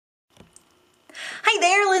Hi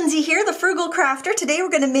there, Lindsay here, the Frugal Crafter. Today we're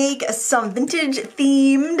going to make some vintage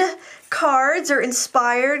themed cards or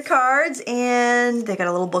inspired cards, and they got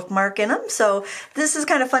a little bookmark in them. So this is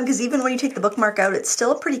kind of fun because even when you take the bookmark out, it's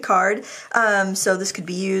still a pretty card. So this could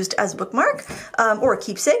be used as a bookmark or a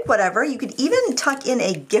keepsake, whatever. You could even tuck in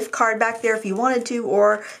a gift card back there if you wanted to,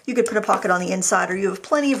 or you could put a pocket on the inside, or you have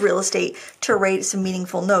plenty of real estate to write some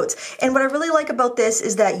meaningful notes. And what I really like about this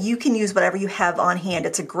is that you can use whatever you have on hand.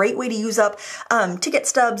 It's a great way to use up ticket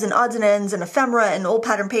stubs and odds and ends and ephemera and old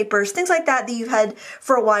pattern papers, things like that that you've had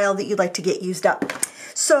for a while that you'd like to get used up.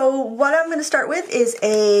 So what I'm going to start with is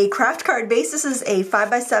a craft card base. This is a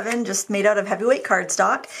 5x7 just made out of heavyweight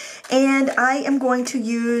cardstock, and I am going to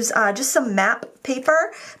use just some map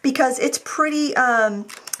paper because it's pretty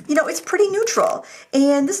you know, it's pretty neutral,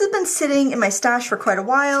 and this has been sitting in my stash for quite a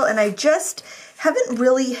while, and I just haven't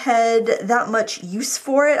really had that much use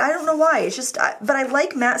for it. I don't know why. It's just, but I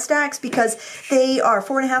like matte stacks because they are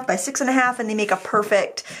 4.5 by 6.5, and they make a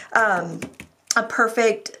perfect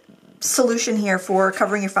solution here for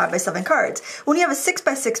covering your 5x7 cards. When you have a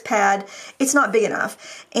 6x6 pad, it's not big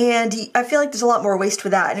enough, and I feel like there's a lot more waste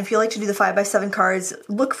with that. And if you like to do the 5x7 cards,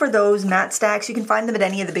 look for those matte stacks. You can find them at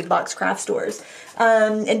any of the big box craft stores.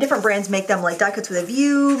 And different brands make them, like Die Cuts with a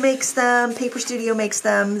View makes them, Paper Studio makes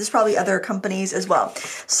them, there's probably other companies as well.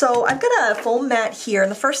 So I've got a foam mat here,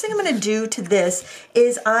 and the first thing I'm going to do to this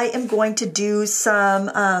is I am going to do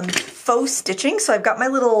some faux stitching. So I've got my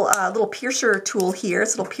little piercer tool here,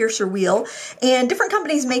 it's a little piercer wheel, and different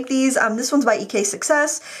companies make these. This one's by EK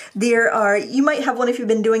Success. You might have one if you've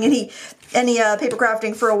been doing any paper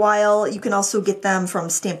crafting for a while. You can also get them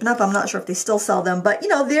from Stampin' Up. I'm not sure if they still sell them, but you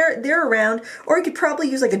know, they're around. Or you could probably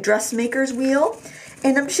use like a dressmaker's wheel.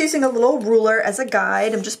 And I'm just using a little ruler as a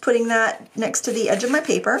guide. I'm just putting that next to the edge of my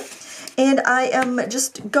paper. And I am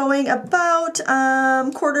just going about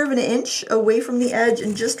 1/4 of an inch away from the edge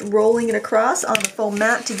and just rolling it across on the foam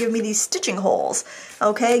mat to give me these stitching holes.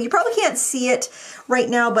 Okay, you probably can't see it right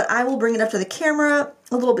now, but I will bring it up to the camera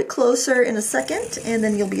a little bit closer in a second, and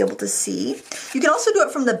then you'll be able to see. You can also do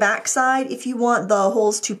it from the back side if you want the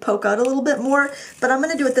holes to poke out a little bit more, but I'm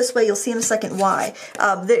going to do it this way. You'll see in a second why.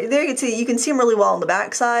 There you can see them really well on the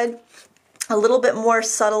back side. A little bit more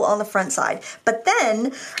subtle on the front side. But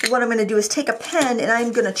then what I'm going to do is take a pen and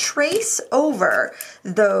I'm going to trace over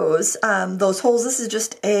those holes. This is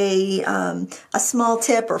just a small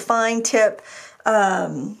tip or fine tip,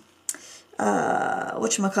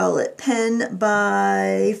 whatchamacallit, pen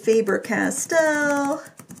by Faber-Castell.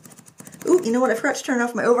 Ooh, you know what? I forgot to turn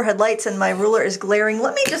off my overhead lights and my ruler is glaring.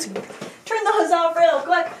 Let me just turn those off real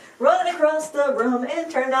quick. Run across the room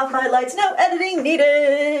and turn off my lights. No editing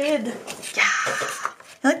needed. Yeah.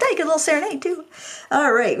 I like that. You get a little serenade too.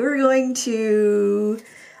 All right, we're going to...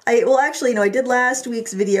 well, actually, you know, I did last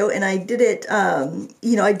week's video and I did it,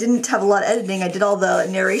 you know, I didn't have a lot of editing. I did all the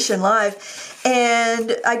narration live,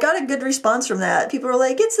 and I got a good response from that. People were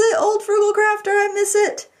like, it's the old Frugal Crafter, I miss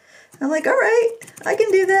it. I'm like, all right, I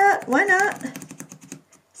can do that. Why not?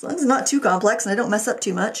 As long as it's not too complex and I don't mess up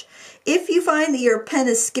too much. If you find that your pen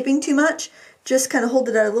is skipping too much, just kind of hold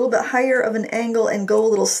it at a little bit higher of an angle and go a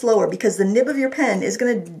little slower, because the nib of your pen is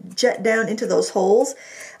going to jet down into those holes.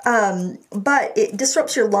 But it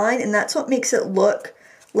disrupts your line, and that's what makes it look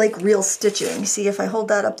like real stitching. See, if I hold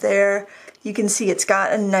that up there, you can see it's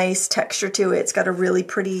got a nice texture to it. It's got a really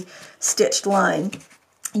pretty stitched line.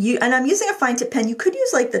 And I'm using a fine tip pen. You could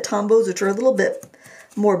use like the Tombos, which are a little bit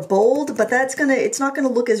more bold, but it's not gonna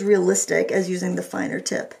look as realistic as using the finer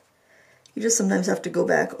tip. You just sometimes have to go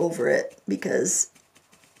back over it because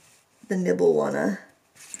the nib will wanna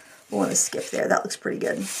skip there. That looks pretty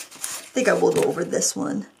good. I think I will go over this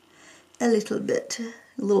one a little bit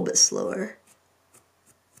slower.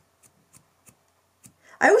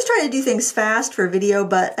 I always try to do things fast for video,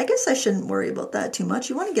 but I guess I shouldn't worry about that too much.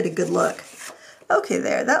 You want to get a good look. Okay,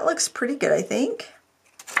 there. That looks pretty good, I think.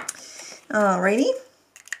 Alrighty.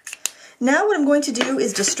 Now what I'm going to do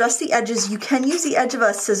is distress the edges. You can use the edge of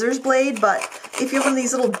a scissors blade, but if you have one of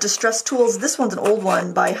these little distress tools, this one's an old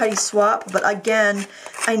one by Heidi Swap, but again,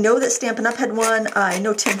 I know that Stampin' Up! Had one. I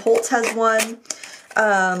know Tim Holtz has one.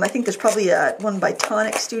 I think there's probably one by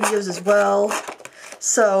Tonic Studios as well.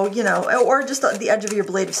 So, you know, or just the edge of your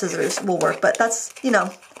blade of scissors will work, but that's, you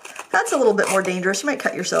know, that's a little bit more dangerous. You might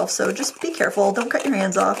cut yourself, so just be careful. Don't cut your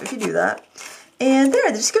hands off if you do that. And there,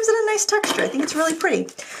 it just gives it a nice texture. I think it's really pretty.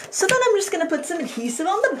 So then I'm just going to put some adhesive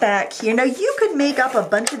on the back here. Now you could make up a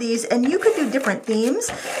bunch of these and you could do different themes.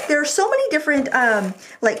 There are so many different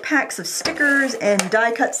like packs of stickers and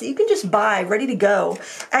die cuts that you can just buy ready to go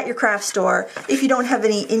at your craft store if you don't have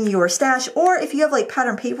any in your stash, or if you have like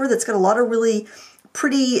pattern paper that's got a lot of really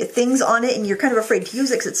pretty things on it and you're kind of afraid to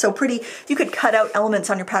use it because it's so pretty, you could cut out elements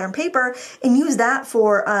on your pattern paper and use that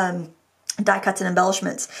for die cuts and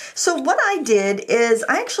embellishments. So what I did is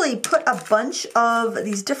I actually put a bunch of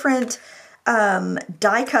these different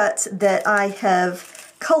die cuts that I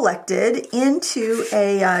have collected into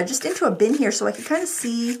a just into a bin here so I can kind of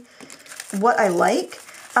see what I like.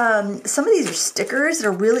 Some of these are stickers that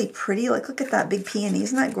are really pretty. Like, look at that big peony.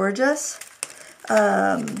 Isn't that gorgeous?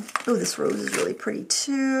 Oh, this rose is really pretty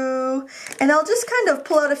too. And I'll just kind of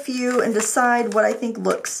pull out a few and decide what I think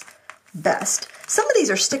looks best. Some of these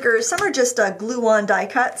are stickers. Some are just glue-on die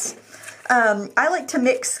cuts. I like to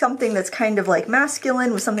mix something that's kind of like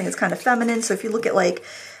masculine with something that's kind of feminine. So if you look at like,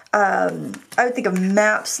 I would think of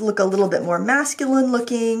maps look a little bit more masculine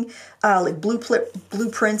looking, like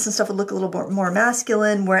blueprints and stuff would look a little more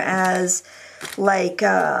masculine, whereas like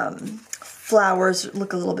flowers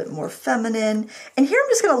look a little bit more feminine. And here I'm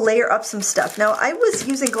just going to layer up some stuff. Now I was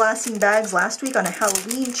using glassine bags last week on a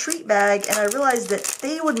Halloween treat bag, and I realized that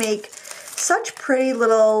they would make such pretty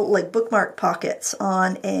little like bookmark pockets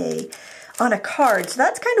on a card. So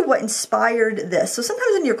that's kind of what inspired this. So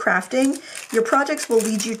sometimes when you're crafting, your projects will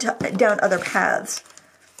lead you down other paths.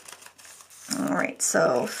 All right,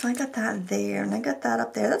 so I got that there and I got that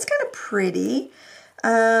up there. That's kind of pretty.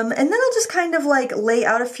 And then I'll just kind of like lay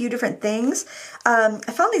out a few different things. I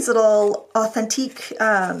found these little authentic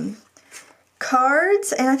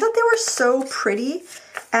cards, and I thought they were so pretty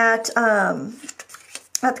at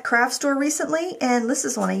the craft store recently. And this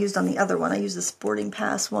is one I used on the other one. I used the Sporting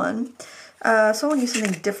Pass one. So I want to use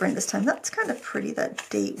something different this time. That's kind of pretty, that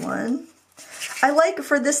date one. I like,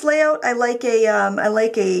 for this layout, I like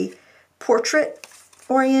a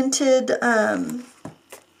portrait-oriented,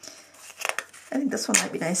 I think this one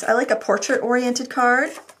might be nice. I like a portrait-oriented card.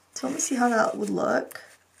 So let me see how that would look.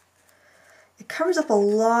 It covers up a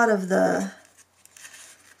lot of the...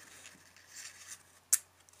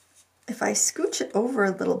 If I scooch it over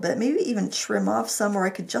a little bit, maybe even trim off some, or I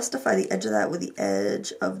could justify the edge of that with the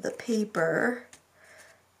edge of the paper.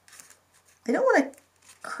 I don't want to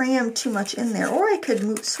cram too much in there, or I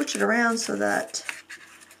could switch it around so that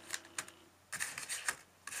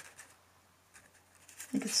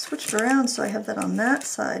I could switch it around so I have that on that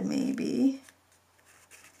side maybe.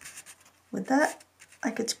 With that,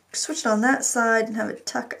 I could switch it on that side and have it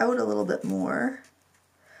tuck out a little bit more.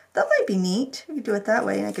 That might be neat. I could do it that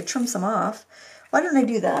way and I could trim some off. Why don't I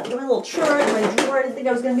do that? Get my little trimmer in my drawer. I didn't think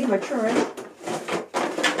I was going to need my trimmer.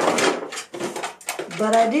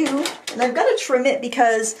 But I do. And I've got to trim it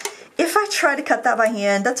because if I try to cut that by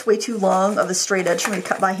hand, that's way too long of a straight edge for me to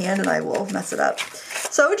cut by hand and I will mess it up.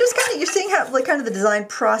 So just kind of, you're seeing how, like, kind of the design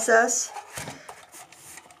process.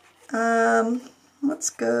 Let's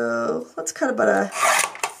cut about a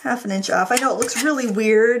 ½ inch off. I know it looks really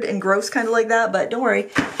weird and gross kind of like that, but don't worry,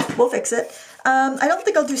 we'll fix it. I don't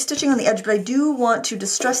think I'll do stitching on the edge, but I do want to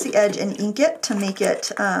distress the edge and ink it to make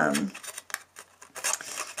it, I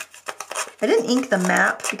didn't ink the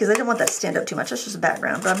map because I didn't want that to stand up too much. That's just a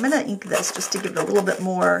background, but I'm going to ink this just to give it a little bit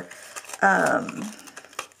more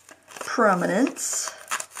prominence.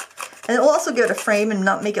 And it will also give it a frame and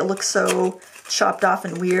not make it look so chopped off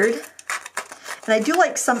and weird. And I do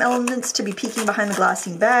like some elements to be peeking behind the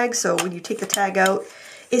glassine bag, so when you take the tag out,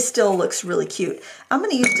 it still looks really cute. I'm going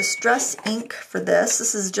to use Distress ink for this.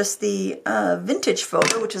 This is just the Vintage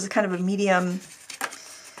Photo, which is a kind of a medium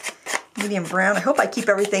brown. I hope I keep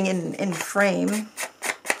everything in frame.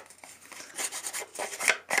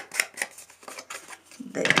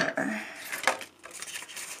 There.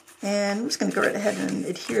 And I'm just going to go right ahead and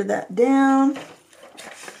adhere that down.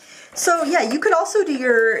 So yeah, you could also do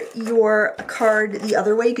your card the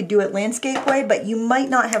other way. You could do it landscape way, but you might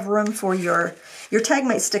not have room for your tag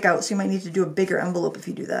might stick out, so you might need to do a bigger envelope if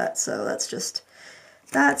you do that. So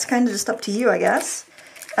that's kind of just up to you, I guess.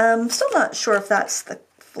 Still not sure if that's the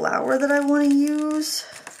flower that I want to use.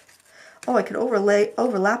 Oh, I could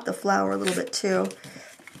overlap the flower a little bit too.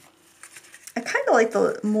 I kind of like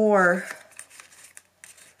the more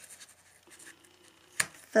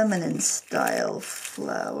feminine style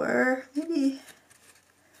flower. Maybe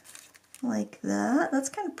like that. That's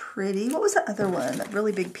kind of pretty. What was that other one? That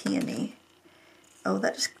really big peony. Oh,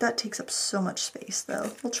 that takes up so much space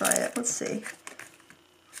though. We'll try it. Let's see.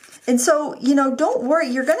 And so, you know, don't worry.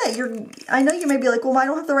 I know you may be like, well, I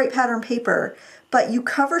don't have the right pattern paper, but you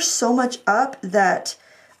cover so much up that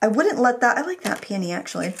I wouldn't let that, I like that peony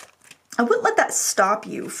actually. I wouldn't let that stop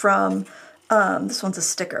you from This one's a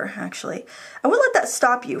sticker, actually. I wouldn't let that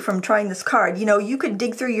stop you from trying this card. You know, you could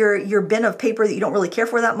dig through your bin of paper that you don't really care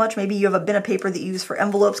for that much. Maybe you have a bin of paper that you use for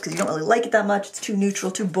envelopes because you don't really like it that much. It's too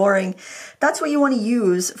neutral, too boring. That's what you want to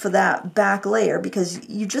use for that back layer, because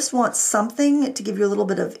you just want something to give you a little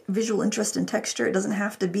bit of visual interest and texture. It doesn't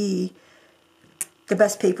have to be the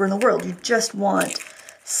best paper in the world. You just want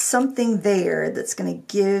something there that's going to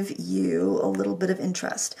give you a little bit of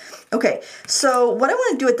interest. Okay, so what I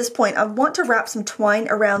want to do at this point, I want to wrap some twine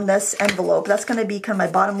around this envelope. That's going to be kind of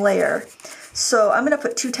my bottom layer. So I'm going to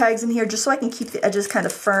put 2 tags in here just so I can keep the edges kind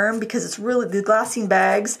of firm, because it's really, the glassine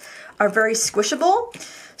bags are very squishable.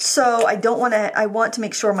 So I want to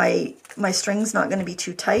make sure my string's not going to be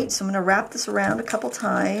too tight. So I'm going to wrap this around a couple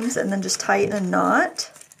times and then just tie it in a knot.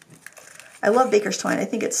 I love baker's twine. I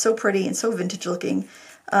think it's so pretty and so vintage looking.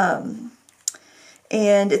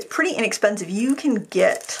 And it's pretty inexpensive. You can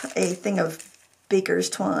get a thing of baker's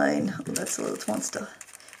twine. Oh, it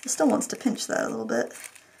still wants to pinch that a little bit.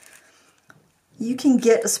 You can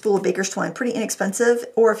get a spool of baker's twine, pretty inexpensive.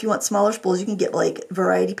 Or if you want smaller spools, you can get like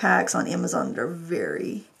variety packs on Amazon that are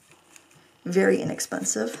very, very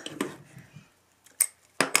inexpensive.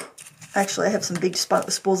 Actually, I have some big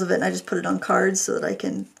spools of it, and I just put it on cards so that I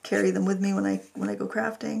can carry them with me when I go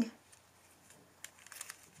crafting.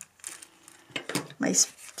 My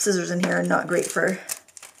scissors in here are not great for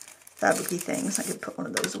fabric-y things. I could put one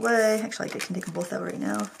of those away. Actually, I can take them both out right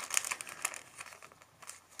now.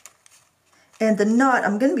 And the knot,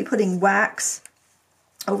 I'm going to be putting wax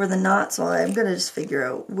over the knot, so I'm going to just figure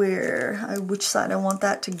out which side I want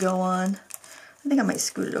that to go on. I think I might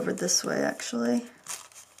scoot it over this way, actually.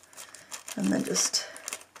 And then just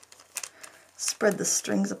spread the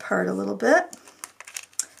strings apart a little bit.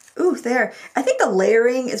 Ooh, there. I think the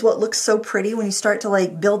layering is what looks so pretty when you start to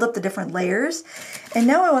like build up the different layers. And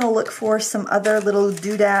now I want to look for some other little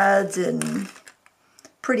doodads and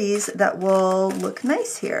pretties that will look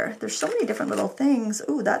nice here. There's so many different little things.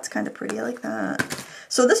 Ooh, that's kind of pretty. I like that.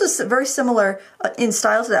 So this was very similar in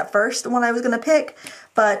style to that first one I was going to pick,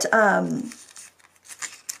 but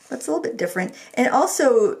that's a little bit different. And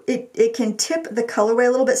also, it can tip the colorway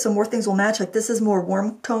a little bit so more things will match. Like this is more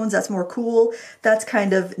warm tones, that's more cool. That's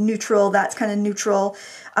kind of neutral, that's kind of neutral.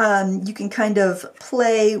 You can kind of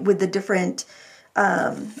play with the different,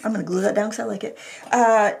 I'm going to glue that down because I like it.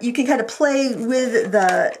 You can kind of play with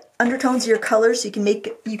the undertones of your colors so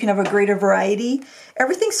you can have a greater variety.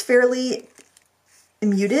 Everything's fairly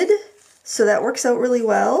muted, so that works out really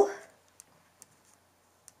well.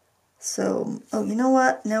 So, oh, you know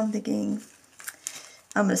what? Now I'm thinking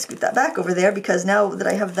I'm going to scoot that back over there, because now that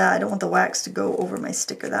I have that, I don't want the wax to go over my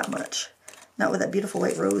sticker that much. Not with that beautiful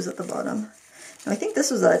white rose at the bottom. Now I think this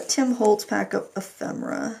was a Tim Holtz pack of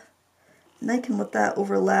Ephemera. And I can let that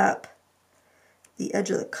overlap the edge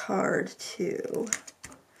of the card too.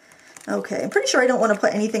 Okay, I'm pretty sure I don't want to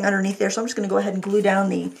put anything underneath there, so I'm just going to go ahead and glue down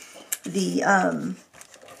the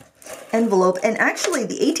envelope. And actually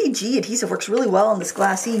the ATG adhesive works really well on this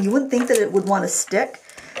glassine. You wouldn't think that it would want to stick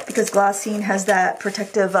because glassine has that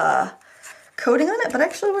protective coating on it, but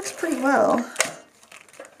actually works pretty well.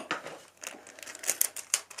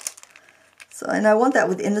 So, and I want that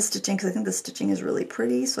within the stitching because I think the stitching is really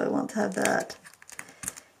pretty, so I want to have that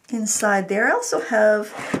inside there. I also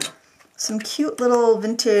have some cute little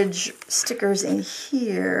vintage stickers in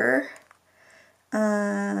here.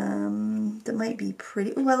 That might be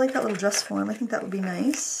pretty. Oh, I like that little dress form. I think that would be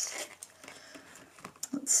nice.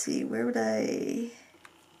 Let's see, where would I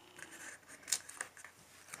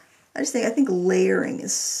think layering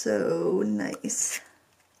is so nice.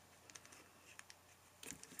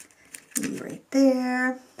 Maybe right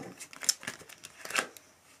there.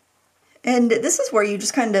 And this is where you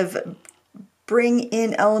just kind of bring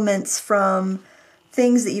in elements from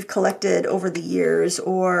things that you've collected over the years,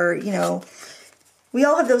 or, you know, we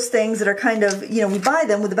all have those things that are kind of, you know, we buy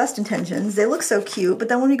them with the best intentions. They look so cute, but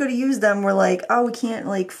then when we go to use them, we're like, oh, we can't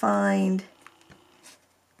like find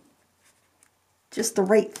just the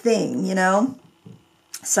right thing, you know?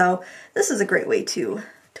 So this is a great way to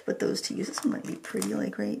put those to use. This one might be pretty,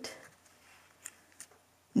 like right.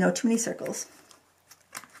 No, too many circles.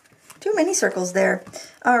 Too many circles there.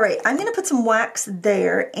 All right, I'm gonna put some wax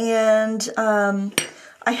there, and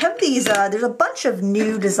I have these, there's a bunch of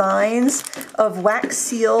new designs of wax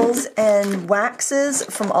seals and waxes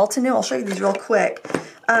from Altenew. I'll show you these real quick.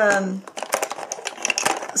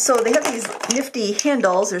 So they have these nifty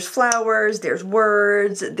handles. There's flowers, there's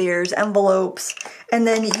words, there's envelopes, and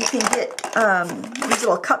then you can get these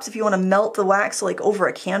little cups if you want to melt the wax like over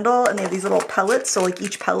a candle, and they have these little pellets, so like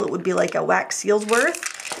each pellet would be like a wax seal's worth.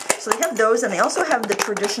 So they have those, and they also have the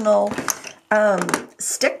traditional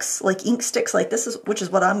sticks, like ink sticks like this, which is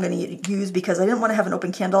what I'm going to use because I didn't want to have an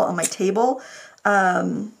open candle on my table.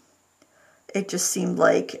 It just seemed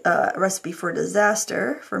like a recipe for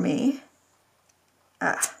disaster for me.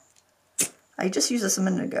 I just used this a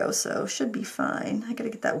minute ago, so should be fine. I gotta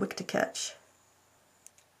get that wick to catch.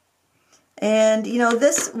 And you know,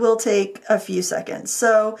 this will take a few seconds.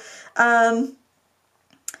 So we're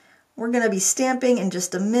gonna be stamping in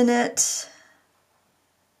just a minute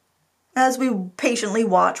as we patiently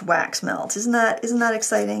watch wax melt. Isn't that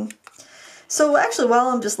exciting? So actually, while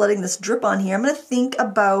I'm just letting this drip on here, I'm going to think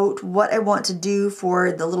about what I want to do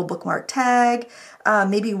for the little bookmark tag,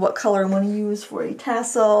 maybe what color I want to use for a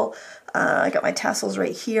tassel. I got my tassels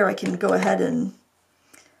right here. I can go ahead and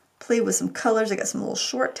play with some colors. I got some little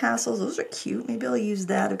short tassels. Those are cute. Maybe I'll use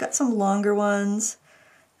that. I've got some longer ones.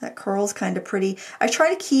 That coral's kind of pretty. I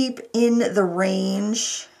try to keep in the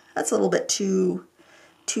range. That's a little bit too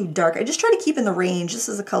dark. I just try to keep in the range. This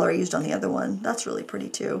is the color I used on the other one. That's really pretty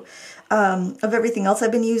too. Of everything else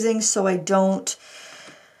I've been using, so I don't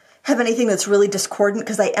have anything that's really discordant,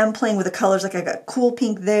 because I am playing with the colors. Like I got cool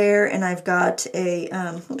pink there, and I've got a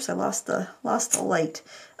oops, I lost the light.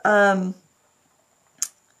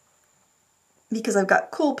 Because I've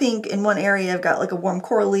got cool pink in one area, I've got like a warm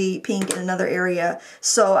corally pink in another area.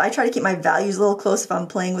 So I try to keep my values a little close if I'm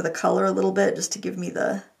playing with a color a little bit, just to give me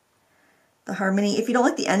the harmony. If you don't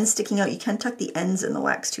like the ends sticking out, you can tuck the ends in the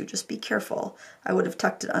wax too. Just be careful. I would have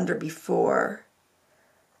tucked it under before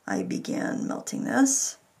I began melting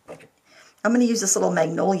this. I'm going to use this little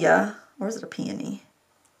magnolia, or is it a peony?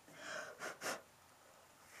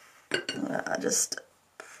 Just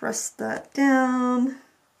press that down.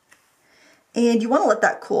 And you want to let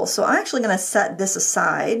that cool. So I'm actually going to set this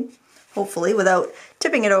aside, hopefully, without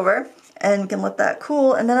tipping it over. And can let that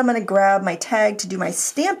cool, and then I'm going to grab my tag to do my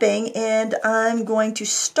stamping, and I'm going to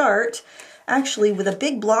start actually with a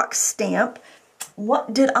big block stamp.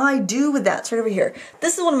 What did I do with that? It's right over here.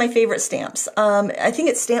 This is one of my favorite stamps. I think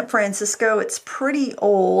it's Stamp Francisco. It's pretty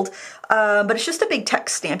old, but it's just a big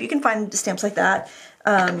text stamp. You can find stamps like that.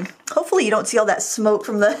 Hopefully you don't see all that smoke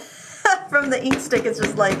from the from the ink stick. It's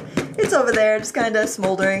just like, it's over there, just kind of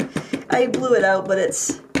smoldering. I blew it out, but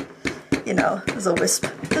it's, you know, there's a wisp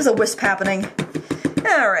happening.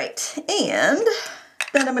 All right, and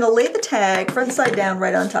then I'm going to lay the tag front side down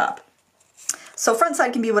right on top. So front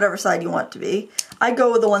side can be whatever side you want it to be. I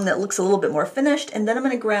go with the one that looks a little bit more finished, and then I'm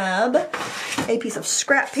going to grab a piece of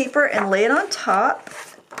scrap paper and lay it on top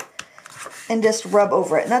and just rub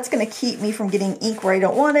over it. And that's going to keep me from getting ink where I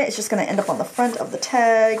don't want it. It's just going to end up on the front of the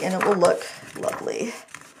tag, and it will look lovely.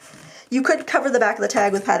 You could cover the back of the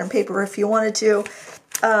tag with pattern paper if you wanted to.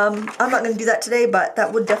 I'm not going to do that today, but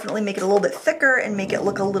that would definitely make it a little bit thicker and make it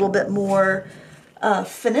look a little bit more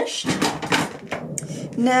finished.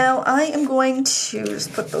 Now I am going to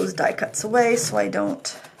just put those die cuts away so I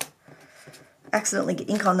don't accidentally get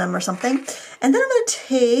ink on them or something. And then I'm going to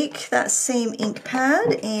take that same ink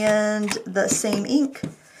pad and the same ink,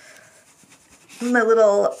 my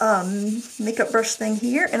little makeup brush thing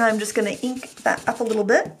here, and I'm just going to ink that up a little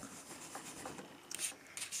bit.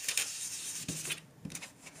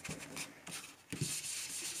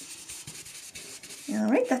 All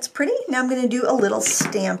right, that's pretty. Now I'm going to do a little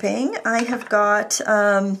stamping. I have got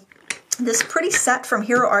this pretty set from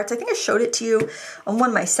Hero Arts. I think I showed it to you on one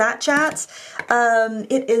of my sat chats.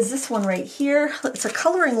 It is this one right here. It's a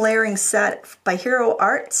coloring layering set by Hero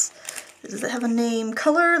Arts. Does it have a name?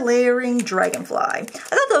 Color Layering Dragonfly. I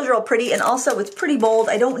thought those were all pretty, and also it's pretty bold.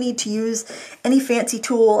 I don't need to use any fancy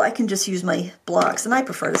tool. I can just use my blocks, and I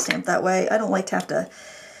prefer to stamp that way. I don't like to have to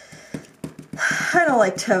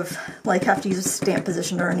have to use a stamp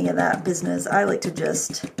position or any of that business. I like to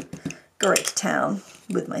just go right to town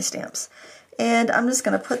with my stamps. And I'm just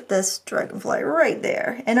going to put this dragonfly right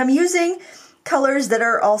there. And I'm using colors that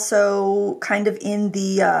are also kind of in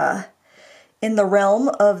the realm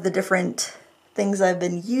of the different things I've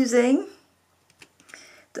been using.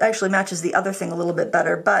 It actually matches the other thing a little bit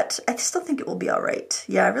better, but I still think it will be all right.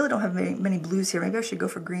 Yeah, I really don't have many blues here. Maybe I should go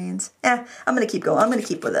for greens. I'm going to keep going. I'm going to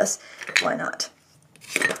keep with this. Why not?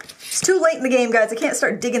 It's too late in the game, guys. I can't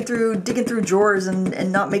start digging through drawers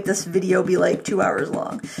and not make this video be like 2 hours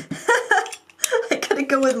long. I gotta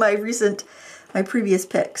go with my previous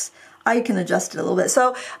picks. I can adjust it a little bit.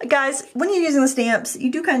 So, guys, when you're using the stamps, you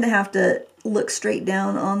do kind of have to look straight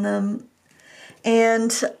down on them.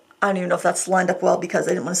 And I don't even know if that's lined up well because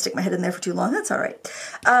I didn't want to stick my head in there for too long. That's all right.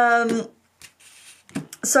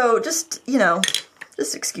 So just, you know,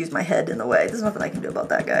 just excuse my head in the way. There's nothing I can do about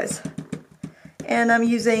that, guys. And I'm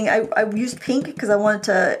using, I used pink because I wanted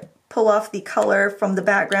to pull off the color from the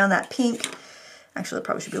background, that pink. Actually, it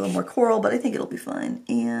probably should be a little more coral, but I think it'll be fine.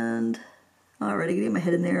 And, alright, I get my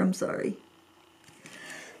head in there, I'm sorry.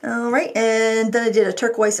 Alright, and then I did a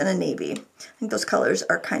turquoise and a navy. I think those colors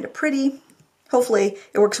are kind of pretty. Hopefully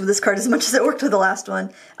it works with this card as much as it worked with the last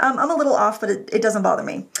one. I'm a little off, but it doesn't bother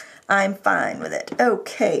me. I'm fine with it.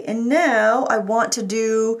 Okay, and now I want to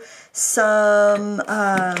do some,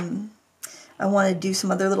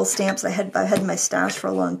 other little stamps that I had in my stash for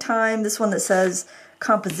a long time. This one that says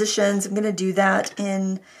compositions, I'm going to do that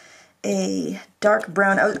in a dark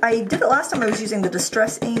brown. I did it last time I was using the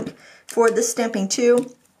Distress ink for this stamping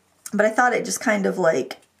too, but I thought it just kind of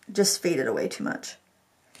like, just faded away too much.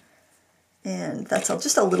 And that's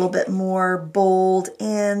just a little bit more bold.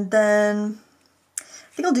 And then I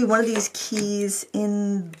think I'll do one of these keys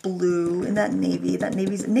in blue, in that navy.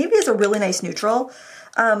 Navy is a really nice neutral.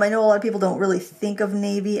 I know a lot of people don't really think of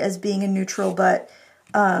navy as being a neutral, but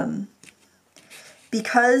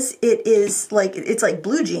because it is like, it's like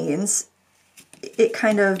blue jeans, it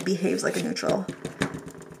kind of behaves like a neutral.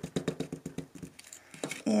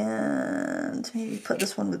 And maybe put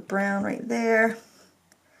this one with brown right there.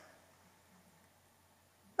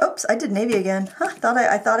 Oops, I did navy again. Huh,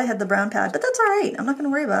 I thought I had the brown pad, but that's all right. I'm not going to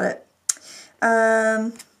worry about it.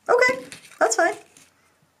 Okay, that's fine.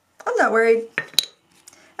 I'm not worried.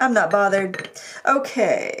 I'm not bothered.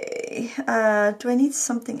 Okay, do I need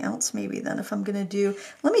something else maybe then if I'm going to do...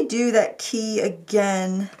 Let me do that key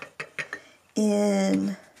again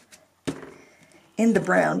in the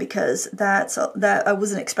brown because that I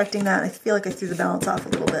wasn't expecting that. I feel like I threw the balance off a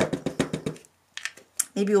little bit.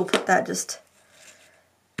 Maybe we'll put that just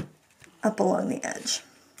up along the edge.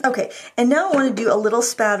 Okay, and now I want to do a little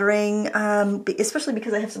spattering, especially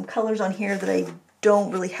because I have some colors on here that I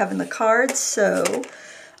don't really have in the cards, so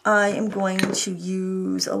I am going to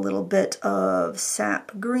use a little bit of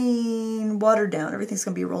sap green, watered down. Everything's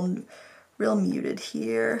going to be real muted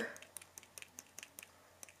here.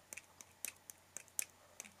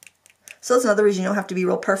 So that's another reason you don't have to be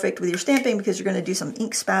real perfect with your stamping because you're going to do some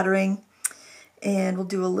ink spattering. And we'll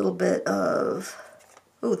do a little bit of...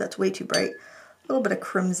 Oh, that's way too bright. A little bit of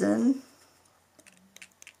crimson.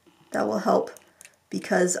 That will help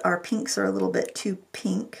because our pinks are a little bit too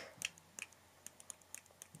pink.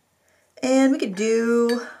 And we could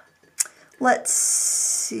do, let's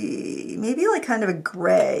see, maybe like kind of a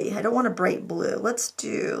gray. I don't want a bright blue. Let's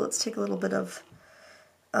take a little bit of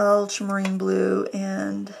ultramarine blue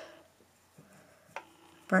and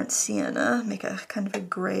burnt sienna. Make a kind of a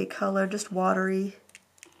gray color, just watery.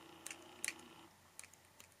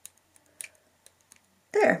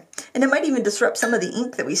 There. And it might even disrupt some of the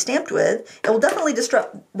ink that we stamped with. It will definitely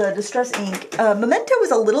disrupt the Distress ink. Memento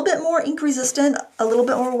is a little bit more ink resistant, a little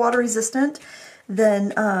bit more water resistant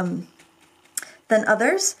than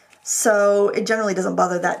others. So it generally doesn't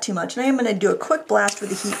bother that too much. And I am going to do a quick blast with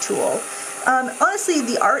the heat tool. Honestly,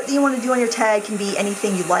 the art that you want to do on your tag can be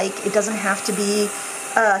anything you like. It doesn't have to be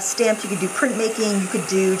stamped. You could do printmaking. You could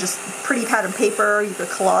do just pretty pattern paper. You could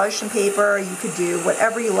collage some paper. You could do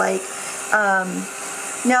whatever you like.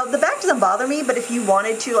 Now, the back doesn't bother me, but if you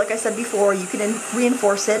wanted to, like I said before, you can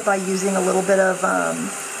reinforce it by using a little bit of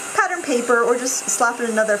pattern paper or just slapping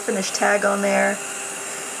another finished tag on there.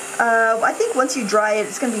 I think once you dry it,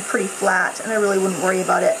 it's going to be pretty flat, and I really wouldn't worry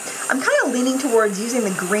about it. I'm kind of leaning towards using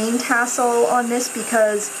the green tassel on this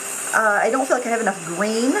because I don't feel like I have enough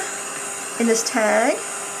green in this tag.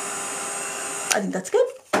 I think that's good.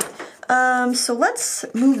 So let's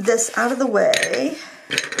move this out of the way.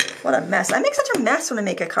 What a mess. I make such a mess when I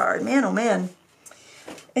make a card. Man, oh man.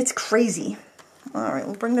 It's crazy. All right,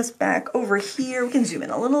 we'll bring this back over here. We can zoom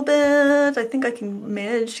in a little bit. I think I can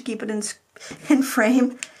manage to keep it in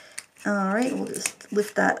frame. All right, we'll just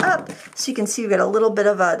lift that up. So you can see we've got a little bit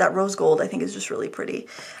of that rose gold I think is just really pretty.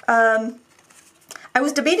 I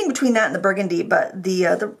was debating between that and the burgundy, but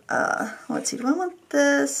let's see, do I want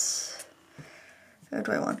this? Or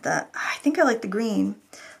do I want that? I think I like the green.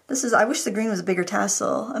 I wish the green was a bigger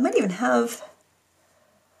tassel. I might even have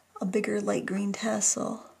a bigger light green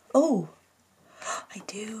tassel. Oh, I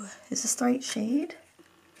do. Is this the right shade?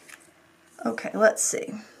 Okay, let's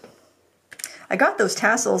see. I got those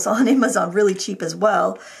tassels on Amazon really cheap as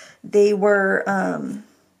well. They were,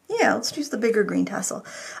 yeah, let's use the bigger green tassel.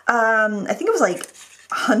 I think it was like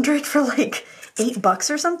 100 for like $8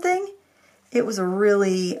 or something. It was a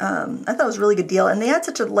really, I thought it was a really good deal. And they had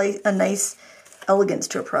such a nice elegance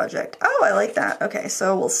to a project. Oh, I like that. Okay,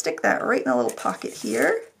 so we'll stick that right in a little pocket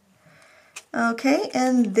here. Okay,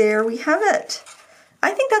 and there we have it. I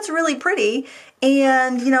think that's really pretty.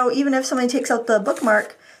 And, you know, even if somebody takes out the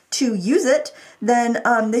bookmark, to use it, then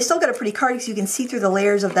they still got a pretty card because you can see through the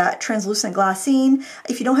layers of that translucent glassine.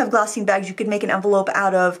 If you don't have glassine bags, you could make an envelope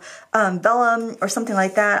out of vellum or something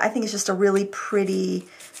like that. I think it's just a really pretty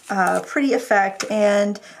effect.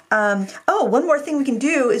 And oh, one more thing we can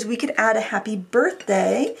do is we could add a happy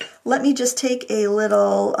birthday. Let me just take a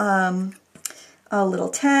little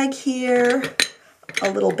tag here,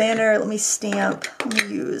 a little banner. Let me stamp. Let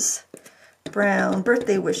me use brown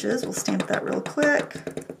birthday wishes. We'll stamp that real quick,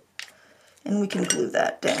 and we can glue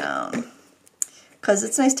that down because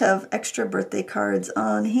it's nice to have extra birthday cards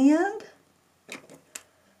on hand.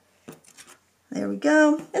 There we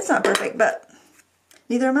go. It's not perfect, but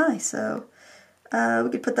neither am I, so we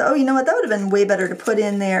could put the, oh, you know what, that would have been way better to put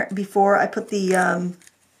in there before I put the,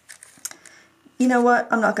 you know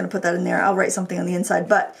what, I'm not going to put that in there. I'll write something on the inside,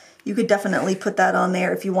 but you could definitely put that on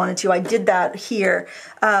there if you wanted to. I did that here.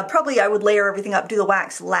 Probably I would layer everything up, do the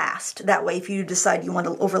wax last. That way, if you decide you want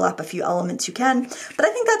to overlap a few elements, you can. But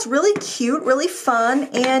I think that's really cute, really fun,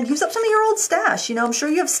 and use up some of your old stash. You know, I'm sure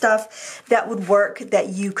you have stuff that would work that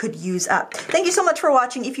you could use up. Thank you so much for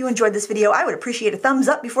watching. If you enjoyed this video, I would appreciate a thumbs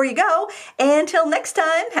up before you go. And until next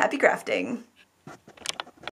time, happy crafting.